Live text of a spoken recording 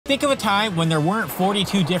Think of a time when there weren't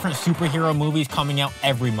 42 different superhero movies coming out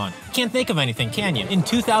every month. Can't think of anything, can you? In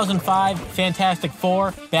 2005, Fantastic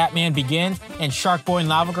Four, Batman Begins, and Sharkboy and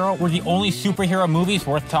Lavagirl were the only superhero movies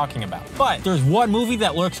worth talking about. But there's one movie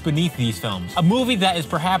that lurks beneath these films. A movie that is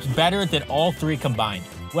perhaps better than all three combined.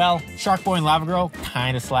 Well, Sharkboy and Lavagirl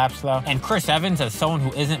kinda slaps though, and Chris Evans as someone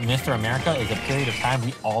who isn't Mr. America is a period of time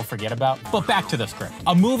we all forget about. But back to the script.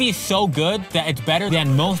 A movie so good that it's better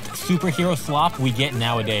than most superhero slop we get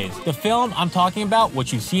nowadays. The film I'm talking about,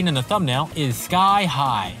 which you've seen in the thumbnail, is Sky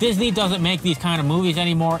High. Disney doesn't make these kind of movies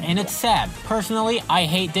anymore, and it's sad. Personally, I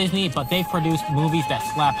hate Disney, but they've produced movies that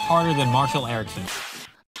slap harder than Marshall Erickson.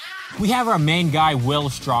 We have our main guy, Will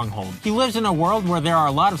Stronghold. He lives in a world where there are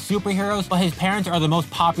a lot of superheroes, but his parents are the most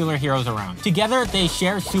popular heroes around. Together, they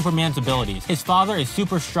share Superman's abilities. His father is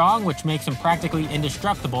super strong, which makes him practically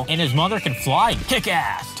indestructible, and his mother can fly and kick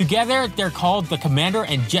ass. Together, they're called the Commander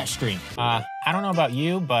and Jetstream. I don't know about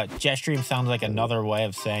you, but Jetstream sounds like another way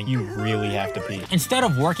of saying you really have to pee. Instead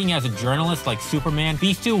of working as a journalist like Superman,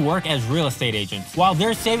 these two work as real estate agents. While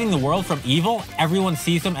they're saving the world from evil, everyone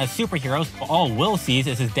sees them as superheroes, but all Will sees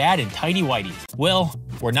is his dad in tighty whities. Will,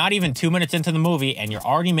 we're not even 2 minutes into the movie, and you're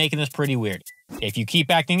already making this pretty weird. If you keep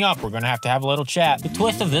acting up, we're gonna have to have a little chat. The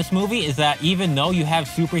twist of this movie is that even though you have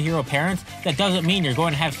superhero parents, that doesn't mean you're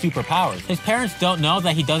going to have superpowers. His parents don't know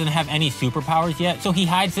that he doesn't have any superpowers yet, so he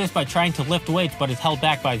hides this by trying to lift weights but is held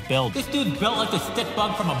back by his build. This dude's built like the stick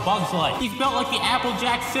bug from A Bug's Life. He's built like the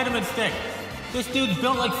Applejack cinnamon stick. This dude's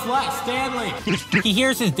built like Flat Stanley. He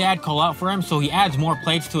hears his dad call out for him, so he adds more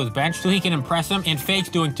plates to his bench so he can impress him and fakes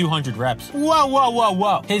doing 200 reps. Whoa, whoa, whoa,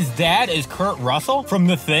 whoa. His dad is Kurt Russell from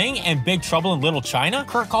The Thing and Big Trouble in Little China?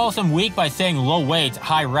 Kurt calls him weak by saying low weights,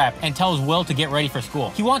 high rep, and tells Will to get ready for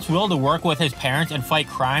school. He wants Will to work with his parents and fight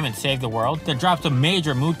crime and save the world, then drops a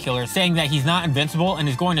major mood killer saying that he's not invincible and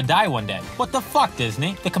is going to die one day. What the fuck,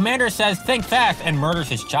 Disney? The commander says, think fast, and murders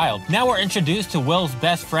his child. Now we're introduced to Will's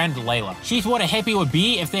best friend, Layla. She's what a hippie would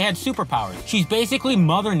be if they had superpowers. She's basically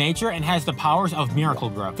Mother Nature and has the powers of miracle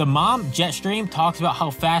growth. The mom, Jetstream, talks about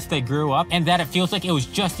how fast they grew up and that it feels like it was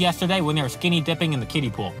just yesterday when they were skinny dipping in the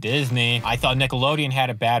kiddie pool. Disney. I thought Nickelodeon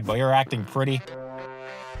had it bad, but you're acting pretty.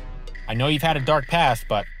 I know you've had a dark past,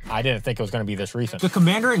 but I didn't think it was going to be this recent. The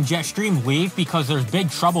commander and Jetstream leave because there's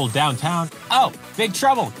big trouble downtown. Oh, big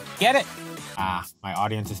trouble. Get it? Ah, my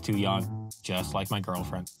audience is too young. Just like my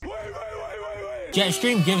girlfriend.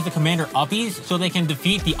 Jetstream gives the commander uppies so they can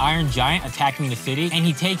defeat the Iron Giant attacking the city, and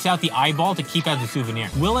he takes out the eyeball to keep as a souvenir.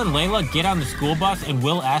 Will and Layla get on the school bus, and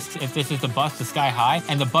Will asks if this is the bus to Sky High,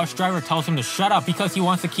 and the bus driver tells him to shut up because he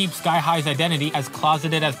wants to keep Sky High's identity as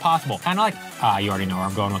closeted as possible. Kinda like, you already know where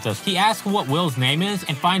I'm going with this. He asks what Will's name is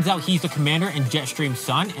and finds out he's the commander and Jetstream's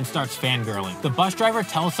son and starts fangirling. The bus driver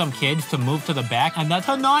tells some kids to move to the back and that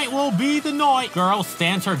tonight will be the night. Girl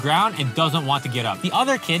stands her ground and doesn't want to get up. The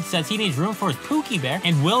other kid says he needs room for his Pookie Bear,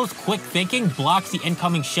 and Will's quick thinking blocks the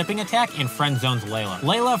incoming shipping attack and friend zones Layla.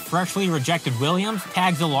 Layla, freshly rejected Williams,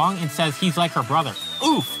 tags along and says he's like her brother.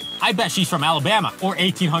 Oof! I bet she's from Alabama or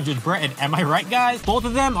 1800s Britain. Am I right, guys? Both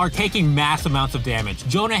of them are taking mass amounts of damage.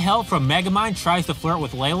 Jonah Hill from Megamind tries to flirt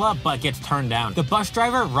with Layla, but gets turned down. The bus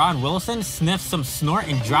driver, Ron Wilson, sniffs some snort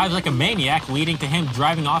and drives like a maniac, leading to him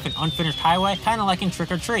driving off an unfinished highway, kind of like in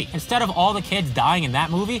Trick or Treat. Instead of all the kids dying in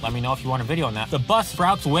that movie, let me know if you want a video on that, the bus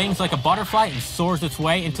sprouts wings like a butterfly and soars its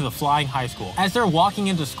way into the flying high school. As they're walking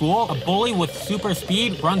into school, a bully with super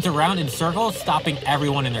speed runs around in circles, stopping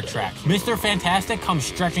everyone in their tracks. Mr. Fantastic comes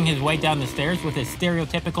stretching his way down the stairs with his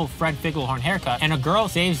stereotypical Fred Figglehorn haircut, and a girl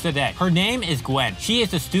saves the day. Her name is Gwen. She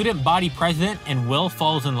is the student body president, and Will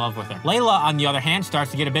falls in love with her. Layla, on the other hand,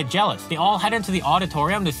 starts to get a bit jealous. They all head into the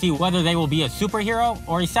auditorium to see whether they will be a superhero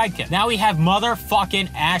or a sidekick. Now we have motherfucking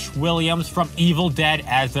Ash Williams from Evil Dead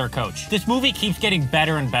as their coach. This movie keeps getting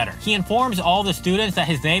better and better. He informs all the students that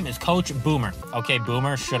his name is Coach Boomer. Okay,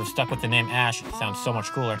 Boomer, should have stuck with the name Ash. Sounds so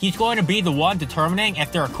much cooler. He's going to be the one determining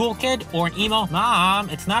if they're a cool kid or an emo, mom,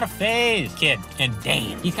 it's not a phase kid. And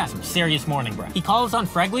damn, he's got some serious morning breath. He calls on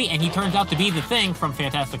Fregley, and he turns out to be the Thing from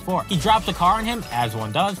Fantastic Four. He drops a car on him, as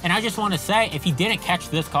one does, and I just want to say, if he didn't catch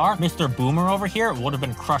this car, Mr. Boomer over here would have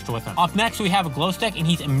been crushed with him. Up next, we have a glow stick, and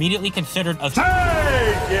he's immediately considered a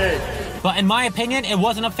But in my opinion, it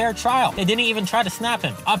wasn't a fair trial. They didn't even try to snap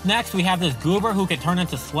him. Up next, we have this goober who can turn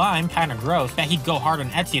into slime, kind of gross. Bet he'd go hard on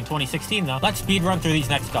Etsy in 2016 though. Let's speed run through these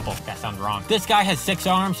next couple. That sounds wrong. This guy has 6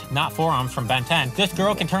 arms, not 4 arms from Ben 10. This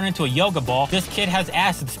girl can turn into a yoga ball. This kid has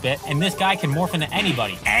acid spit, and this guy can morph into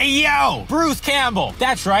anybody. Hey yo, Bruce Campbell.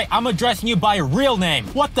 That's right, I'm addressing you by your real name.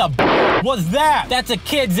 What the was that? That's a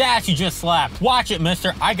kid's ass you just slapped. Watch it,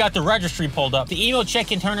 mister. I got the registry pulled up. The emo chick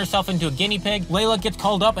can turn herself into a guinea pig. Layla gets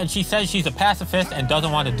called up and she says she's a pacifist and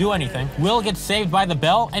doesn't want to do anything. Will gets saved by the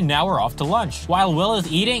bell, and now we're off to lunch. While Will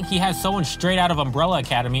is eating, he has someone straight out of Umbrella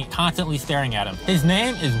Academy constantly staring at him. His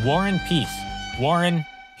name is Warren Peace. Warren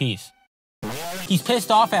Peace. He's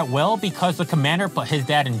pissed off at Will because the commander put his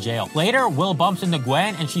dad in jail. Later, Will bumps into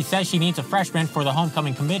Gwen and she says she needs a freshman for the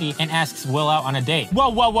homecoming committee and asks Will out on a date.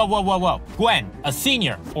 Whoa. Gwen, a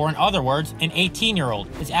senior, or in other words, an 18-year-old,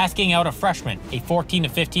 is asking out a freshman, a 14 to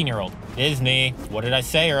 15-year-old. Disney, what did I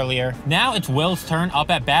say earlier? Now it's Will's turn up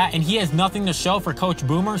at bat and he has nothing to show for Coach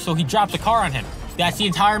Boomer, so he drops a car on him. That's the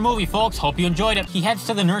entire movie, folks. Hope you enjoyed it. He heads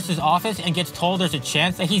to the nurse's office and gets told there's a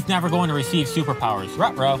chance that he's never going to receive superpowers.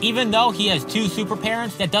 Ruh-roh. Even though he has 2 super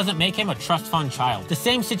parents, that doesn't make him a trust fund child. The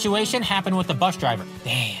same situation happened with the bus driver.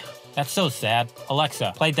 Damn, that's so sad.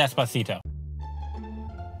 Alexa, play Despacito.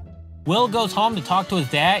 Will goes home to talk to his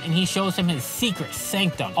dad, and he shows him his secret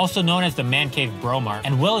sanctum, also known as the Man Cave Bromart,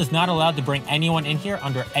 and Will is not allowed to bring anyone in here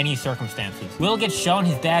under any circumstances. Will gets shown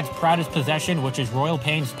his dad's proudest possession, which is Royal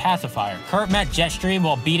Pain's pacifier. Kurt met Jetstream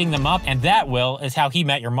while beating them up, and that, Will, is how he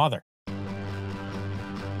met your mother.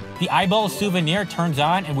 The eyeball souvenir turns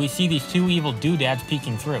on, and we see these 2 evil doodads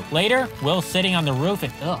peeking through. Later, Will's sitting on the roof in,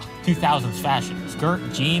 2000s fashion. Skirt,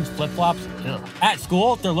 jeans, flip-flops, At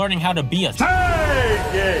school, they're learning how to be a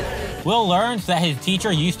Take it! Will learns that his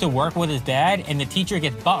teacher used to work with his dad, and the teacher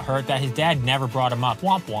gets butthurt that his dad never brought him up.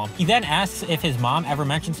 Womp womp. He then asks if his mom ever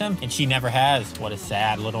mentions him, and she never has. What a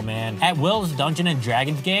sad little man. At Will's Dungeons and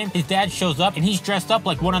Dragons game, his dad shows up, and he's dressed up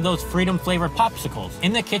like one of those freedom-flavored popsicles.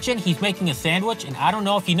 In the kitchen, he's making a sandwich, and I don't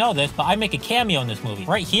know if you know this, but I make a cameo in this movie.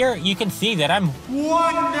 Right here, you can see that I'm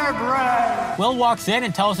Wonderbread. Will walks in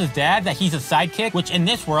and tells his dad that he's a sidekick, which in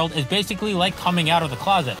this world is basically like coming out of the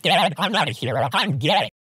closet. Dad, I'm not a hero, I'm gay.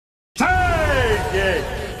 Take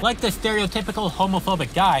it! Like the stereotypical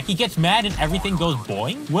homophobic guy, he gets mad and everything goes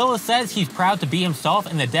boing. Will says he's proud to be himself,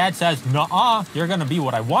 and the dad says, nuh-uh, you're gonna be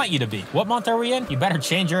what I want you to be. What month are we in? You better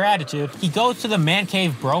change your attitude. He goes to the Man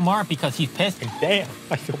Cave Bromart because he's pissed, and damn,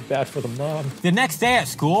 I feel bad for the mom. The next day at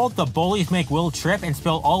school, the bullies make Will trip and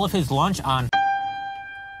spill all of his lunch on.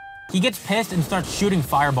 He gets pissed and starts shooting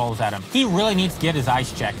fireballs at him. He really needs to get his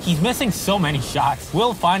eyes checked. He's missing so many shots.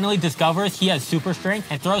 Will finally discovers he has super strength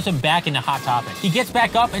and throws him back into Hot Topic. He gets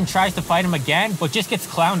back up and tries to fight him again, but just gets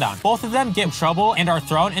clowned on. Both of them get in trouble and are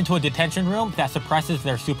thrown into a detention room that suppresses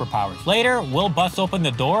their superpowers. Later, Will busts open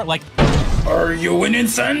the door like, are you winning,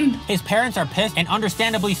 son? His parents are pissed, and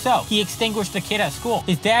understandably so. He extinguished the kid at school.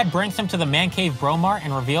 His dad brings him to the Man Cave Bromart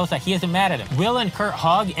and reveals that he isn't mad at him. Will and Kurt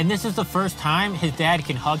hug, and this is the first time his dad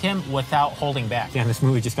can hug him without holding back. Damn, this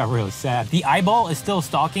movie just got really sad. The eyeball is still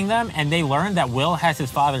stalking them, and they learn that Will has his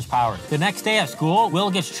father's powers. The next day at school, Will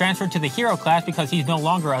gets transferred to the hero class because he's no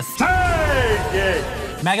longer a Take it!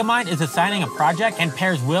 Megamind is assigning a project and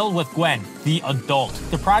pairs Will with Gwen, the adult.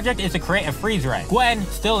 The project is to create a freeze ray. Gwen,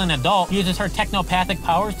 still an adult, uses her technopathic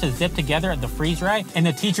powers to zip together the freeze ray, and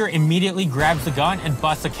the teacher immediately grabs the gun and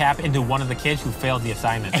busts a cap into one of the kids who failed the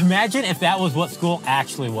assignment. Imagine if that was what school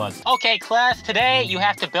actually was. Okay, class, today you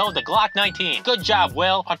have to build the Glock 19. Good job,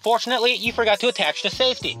 Will. Unfortunately, you forgot to attach the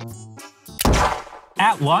safety.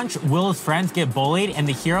 At lunch, Will's friends get bullied and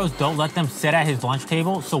the heroes don't let them sit at his lunch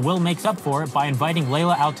table, so Will makes up for it by inviting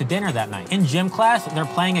Layla out to dinner that night. In gym class, they're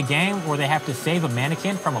playing a game where they have to save a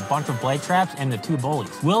mannequin from a bunch of blade traps and the 2 bullies.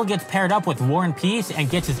 Will gets paired up with Warren Peace and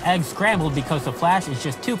gets his eggs scrambled because the Flash is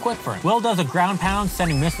just too quick for him. Will does a ground pound,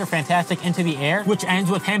 sending Mr. Fantastic into the air, which ends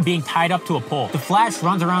with him being tied up to a pole. The Flash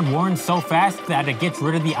runs around Warren so fast that it gets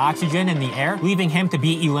rid of the oxygen in the air, leaving him to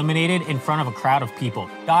be eliminated in front of a crowd of people.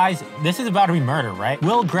 Guys, this is about to be murder, right?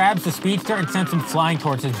 Will grabs the speedster and sends him flying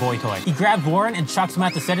towards his boy toy. He grabs Warren and chucks him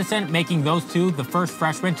at the Citizen, making those 2 the first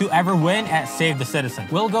freshmen to ever win at Save the Citizen.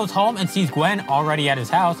 Will goes home and sees Gwen already at his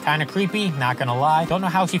house. Kinda creepy, not gonna lie. Don't know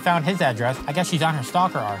how she found his address. I guess she's on her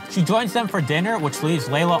stalker arc. She joins them for dinner, which leaves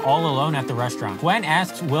Layla all alone at the restaurant. Gwen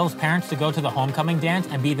asks Will's parents to go to the homecoming dance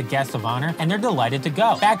and be the guests of honor, and they're delighted to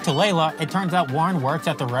go. Back to Layla, it turns out Warren works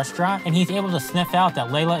at the restaurant, and he's able to sniff out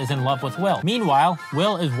that Layla is in love with Will. Meanwhile,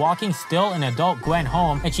 Will is walking still an adult Gwen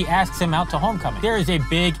home, and she asks him out to homecoming. There is a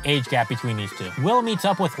big age gap between these 2. Will meets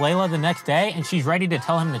up with Layla the next day, and she's ready to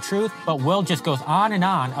tell him the truth, but Will just goes on and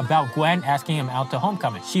on about Gwen asking him out to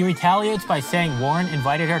homecoming. She retaliates by saying Warren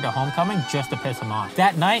invited her to homecoming just to piss him off.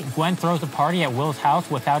 That night, Gwen throws a party at Will's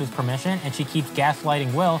house without his permission, and she keeps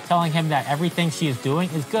gaslighting Will, telling him that everything she is doing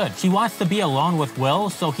is good. She wants to be alone with Will,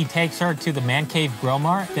 so he takes her to the Man Cave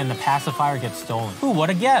Bromart, then the pacifier gets stolen. Who would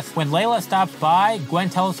have guessed? When Layla stops by, Gwen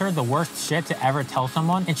tells her the worst shit to ever ever tell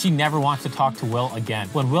someone, and she never wants to talk to Will again.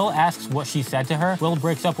 When Will asks what she said to her, Will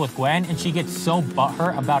breaks up with Gwen, and she gets so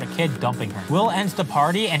butthurt about a kid dumping her. Will ends the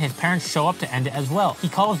party, and his parents show up to end it as well. He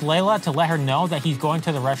calls Layla to let her know that he's going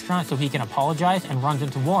to the restaurant so he can apologize, and runs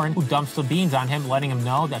into Warren, who dumps the beans on him, letting him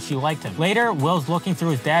know that she liked him. Later, Will's looking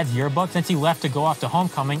through his dad's yearbook since he left to go off to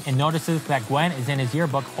homecoming, and notices that Gwen is in his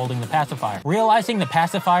yearbook holding the pacifier. Realizing the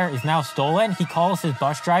pacifier is now stolen, he calls his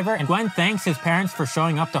bus driver, and Gwen thanks his parents for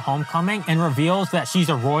showing up to homecoming and reveals that she's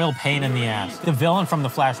a royal pain in the ass. The villain from the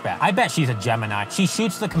flashback. I bet she's a Gemini. She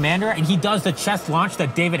shoots the commander, and he does the chest launch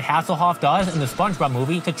that David Hasselhoff does in the SpongeBob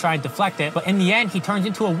movie to try and deflect it, but in the end, he turns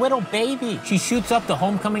into a little baby. She shoots up the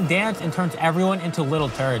homecoming dance and turns everyone into little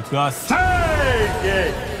turds. Just take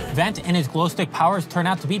it! Vent and his glow stick powers turn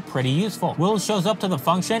out to be pretty useful. Will shows up to the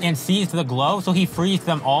function and sees the glow, so he frees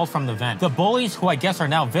them all from the vent. The bullies, who I guess are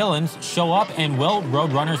now villains, show up, and Will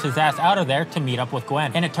roadrunners his ass out of there to meet up with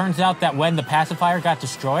Gwen. And it turns out that when the pacifier got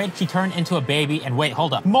destroyed, she turned into a baby. And wait,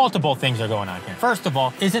 hold up. Multiple things are going on here. First of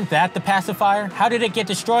all, isn't that the pacifier? How did it get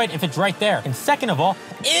destroyed if it's right there? And second of all,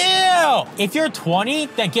 ew! If you're 20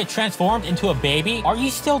 that get transformed into a baby, are you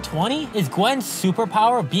still 20? Is Gwen's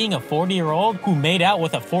superpower being a 40-year-old who made out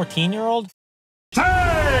with a 14-year-old? Take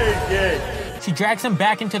it! She drags him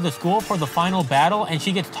back into the school for the final battle, and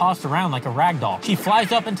she gets tossed around like a rag doll. She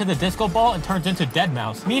flies up into the disco ball and turns into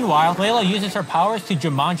Deadmau5. Meanwhile, Layla uses her powers to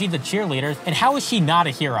Jumanji the cheerleaders, and how is she not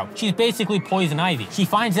a hero? She's basically Poison Ivy. She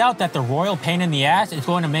finds out that the royal pain in the ass is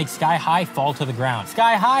going to make Sky High fall to the ground.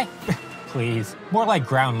 Sky High? Please. More like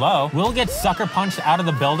ground low. Will gets sucker punched out of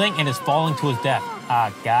the building and is falling to his death.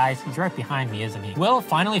 Guys, he's right behind me, isn't he? Will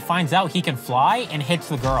finally finds out he can fly and hits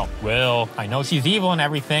the girl. Will, I know she's evil and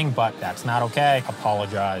everything, but that's not okay.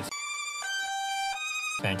 Apologize.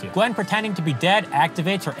 Thank you. Gwen, pretending to be dead,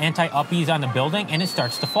 activates her anti-uppies on the building, and it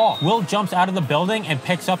starts to fall. Will jumps out of the building and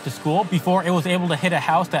picks up the school before it was able to hit a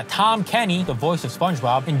house that Tom Kenny, the voice of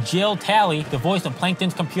SpongeBob, and Jill Talley, the voice of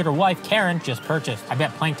Plankton's computer wife, Karen, just purchased. I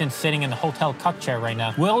bet Plankton's sitting in the hotel cuck chair right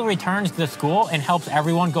now. Will returns to the school and helps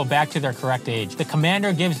everyone go back to their correct age. The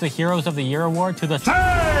commander gives the Heroes of the Year award to the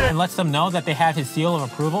and lets them know that they have his seal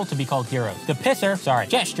of approval to be called heroes. The pisser,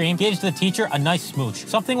 Jetstream, gives the teacher a nice smooch.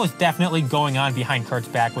 Something was definitely going on behind Kurt's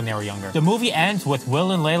back when they were younger. The movie ends with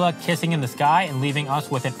Will and Layla kissing in the sky and leaving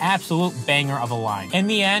us with an absolute banger of a line. In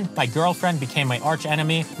the end, my girlfriend became my arch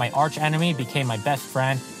enemy became my best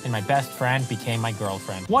friend, and my best friend became my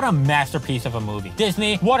girlfriend. What a masterpiece of a movie.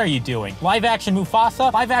 Disney, what are you doing? Live action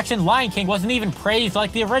Mufasa? Live action Lion King wasn't even praised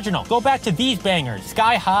like the original. Go back to these bangers.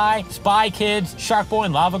 Sky High, Spy Kids, Sharkboy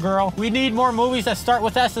and Lavagirl. We need more movies that start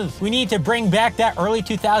with S's. We need to bring back that early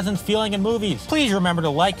 2000s feeling in movies. Please remember to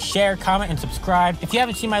like, share, comment, and subscribe. If you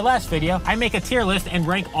haven't seen my last video, I make a tier list and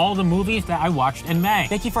rank all the movies that I watched in May.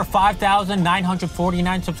 Thank you for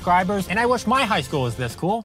 5,949 subscribers, and I wish my high school was this cool.